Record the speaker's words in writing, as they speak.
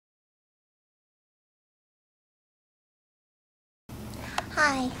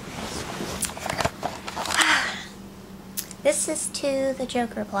Hi. This is to the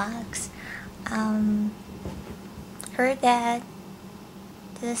TheJokerBlogs. Heard that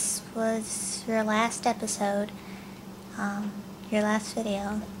this was your last episode, your last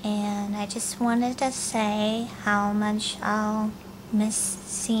video, and I just wanted to say how much I'll miss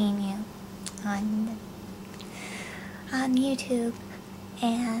seeing you on YouTube,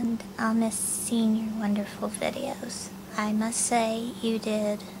 and I'll miss seeing your wonderful videos. I must say you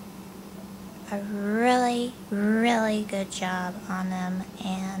did a really, really good job on them,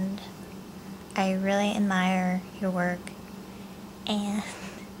 and I really admire your work, and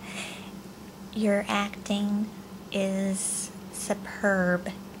your acting is superb.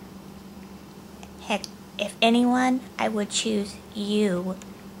 Heck, if anyone, I would choose you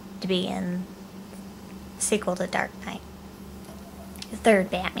to be in the sequel to Dark Knight. The third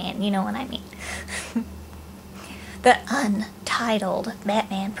Batman, you know what I mean. The untitled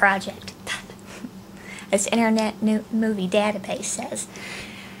Batman project, as Internet Movie Database says,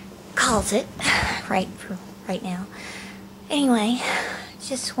 calls it right now. Anyway,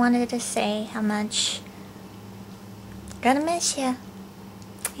 just wanted to say how much gonna miss you,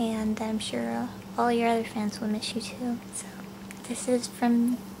 and I'm sure all your other fans will miss you too. So this is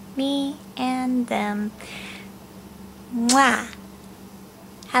from me and them. Mwah!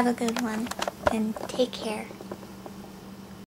 Have a good one and take care.